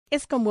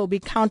Eskom will be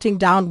counting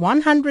down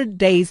 100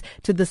 days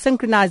to the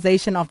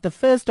synchronization of the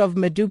first of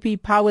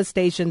Medupi Power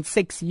Station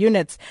 6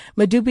 units.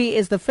 Medupi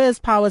is the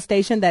first power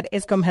station that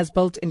Eskom has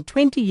built in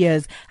 20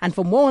 years. And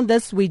for more on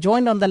this, we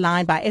joined on the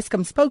line by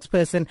Eskom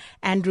spokesperson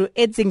Andrew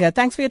Edzinger.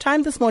 Thanks for your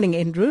time this morning,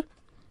 Andrew.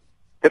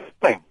 Good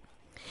morning.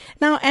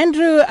 Now,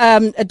 Andrew,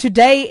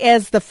 today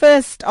is the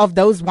first of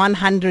those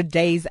 100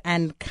 days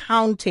and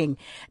counting.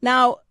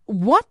 Now,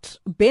 what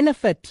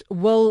benefit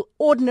will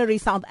ordinary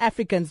South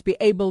Africans be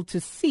able to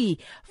see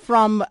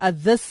from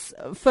this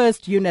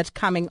first unit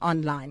coming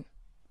online?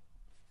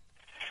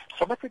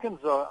 South Africans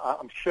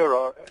I'm sure,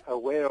 are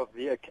aware of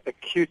the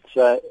acute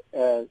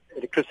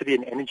electricity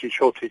and energy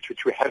shortage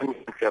which we have in the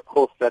country. Of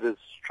course, that is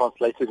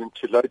translated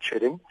into load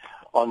shedding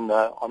on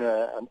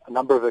a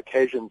number of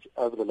occasions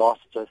over the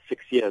last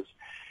 6 years.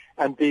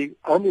 And the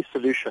only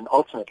solution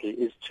ultimately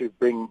is to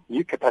bring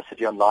new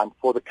capacity online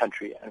for the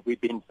country. And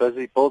we've been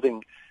busy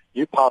building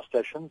new power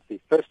stations,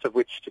 the first of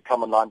which to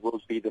come online will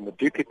be the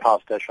Medupi Power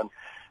Station.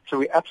 So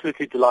we're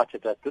absolutely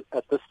delighted that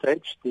at this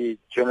stage, the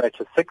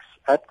Generator 6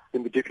 at the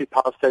Medupi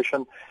Power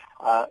Station,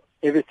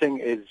 everything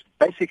is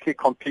basically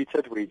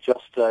completed. We're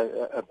just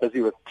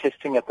busy with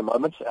testing at the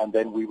moment, and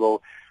then we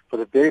will, for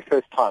the very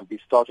first time, be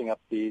starting up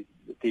the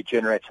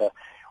generator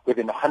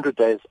within 100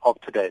 days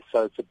of today.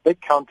 So it's a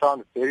big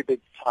countdown, a very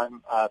big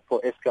time for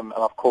Eskom and,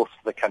 of course,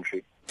 for the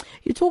country.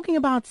 You're talking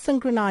about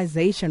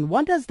synchronization.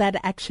 What does that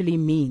actually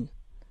mean?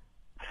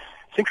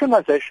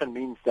 Synchronization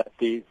means that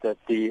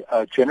the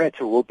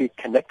generator will be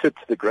connected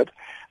to the grid.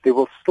 There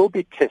will still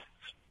be tests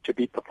to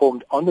be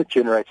performed on the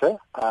generator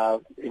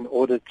in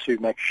order to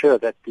make sure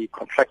that the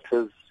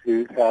contractors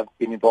who have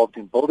been involved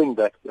in building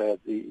the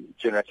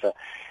generator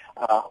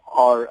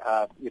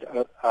are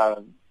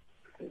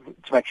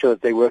to make sure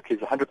that their work is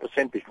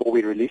 100% before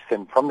we release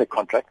them from their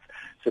contracts.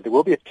 So there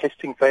will be a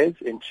testing phase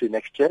into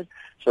next year.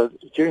 So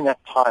during that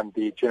time,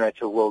 the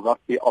generator will not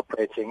be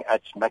operating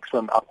at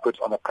maximum output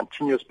on a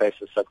continuous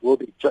basis. So it will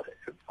be just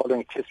following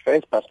a test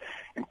phase, but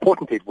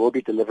importantly, it will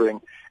be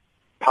delivering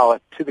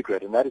power to the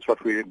grid, and that is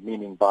what we're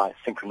meaning by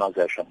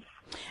synchronization.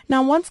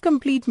 Now, once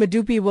complete,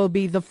 Medupi will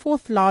be the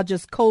fourth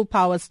largest coal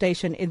power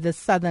station in the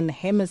southern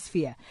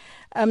hemisphere.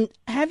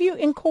 Have you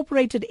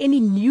incorporated any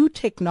new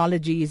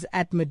technologies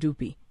at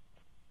Medupi?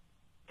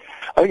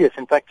 Oh, yes.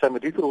 In fact,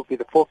 Medupi will be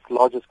the fourth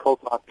largest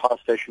coal-fired power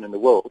station in the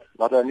world,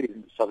 not only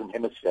in the southern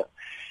hemisphere.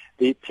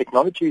 The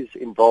technologies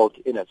involved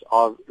in it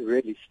are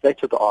really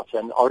state-of-the-art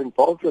and are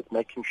involved with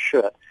making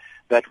sure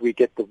that we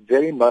get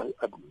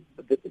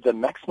the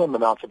maximum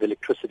amount of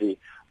electricity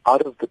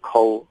out of the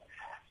coal,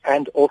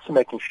 and also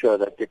making sure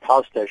that the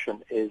power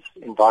station is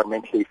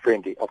environmentally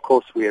friendly. Of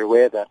course, we are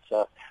aware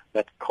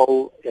that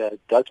coal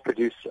does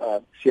produce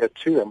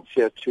CO2, and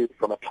CO2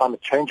 from a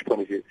climate change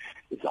point of view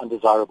is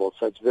undesirable.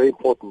 So it's very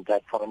important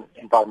that from an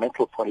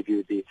environmental point of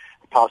view, the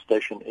power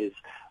station is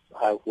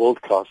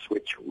world-class,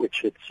 which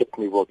it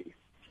certainly will be.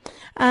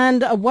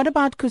 And what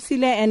about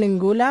Kusile and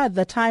Ngula,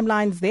 the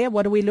timelines there?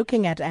 What are we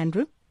looking at,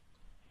 Andrew?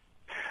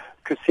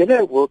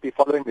 Kusile will be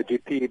following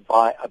Medupi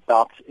by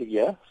about a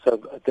year,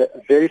 so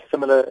very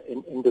similar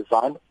in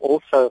design,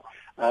 also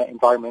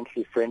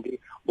environmentally friendly,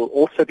 will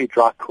also be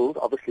dry-cooled.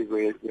 Obviously,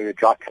 we're a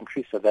dry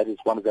country, so that is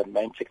one of the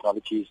main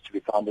technologies to be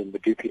found in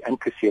Medupi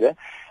and Kusile,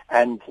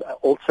 and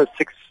also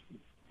 6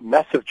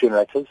 massive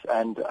generators,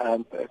 and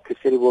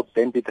Kusile will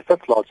then be the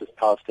 5th largest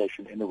power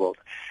station in the world.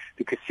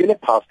 The Kusile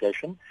power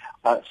station,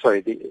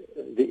 the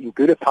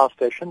Ngula power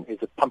station is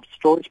a pumped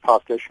storage power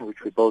station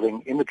which we're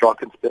building in the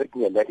Drakensberg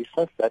near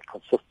Ladysmith. That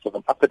consists of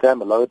an upper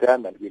dam, a lower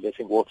dam, and we're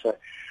letting water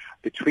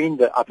between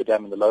the upper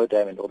dam and the lower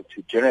dam in order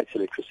to generate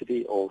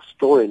electricity or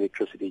store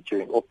electricity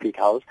during off-peak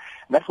hours.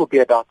 And that will be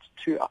about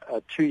 2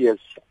 years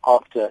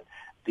after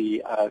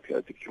the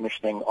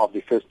commissioning of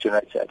the first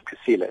generator at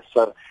Kusile.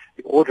 So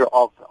the order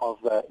of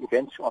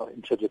events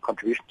in terms of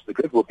contribution to the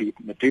grid will be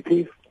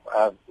Medupi.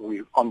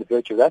 We're on the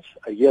verge of that.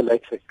 A year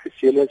later,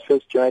 Kusile's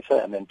first generator,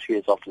 and then 2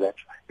 years after that,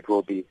 it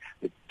will be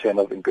the turn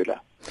of Ngula.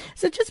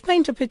 So just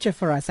paint a picture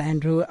for us,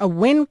 Andrew.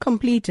 When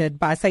completed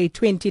by, say,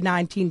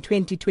 2019,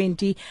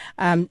 2020,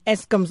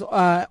 Eskom's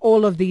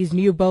all of these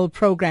new build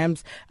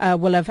programs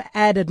will have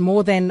added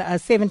more than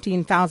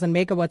 17,000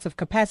 megawatts of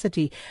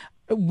capacity.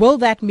 Will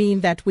that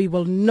mean that we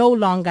will no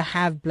longer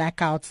have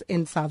blackouts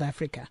in South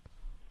Africa?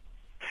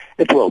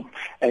 It will.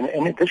 And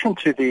in addition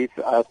to the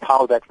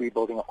power that we're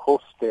building, of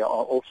course, there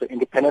are also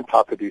independent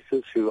power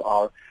producers who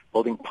are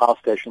building power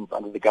stations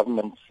under the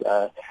government's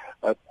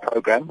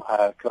program,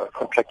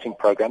 contracting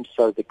program.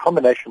 So the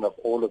combination of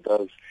all of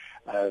those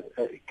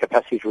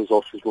capacity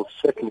resources will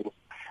certainly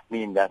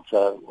mean that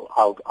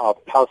our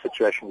power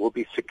situation will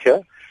be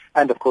secure.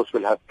 And, of course,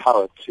 we'll have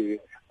power to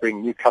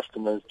bring new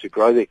customers, to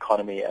grow the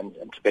economy, and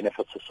to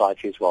benefit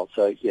society as well.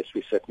 So, yes,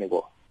 we certainly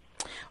will.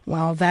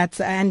 Well, that's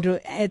Andrew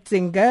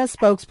Edzinger,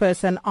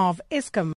 spokesperson of Eskom.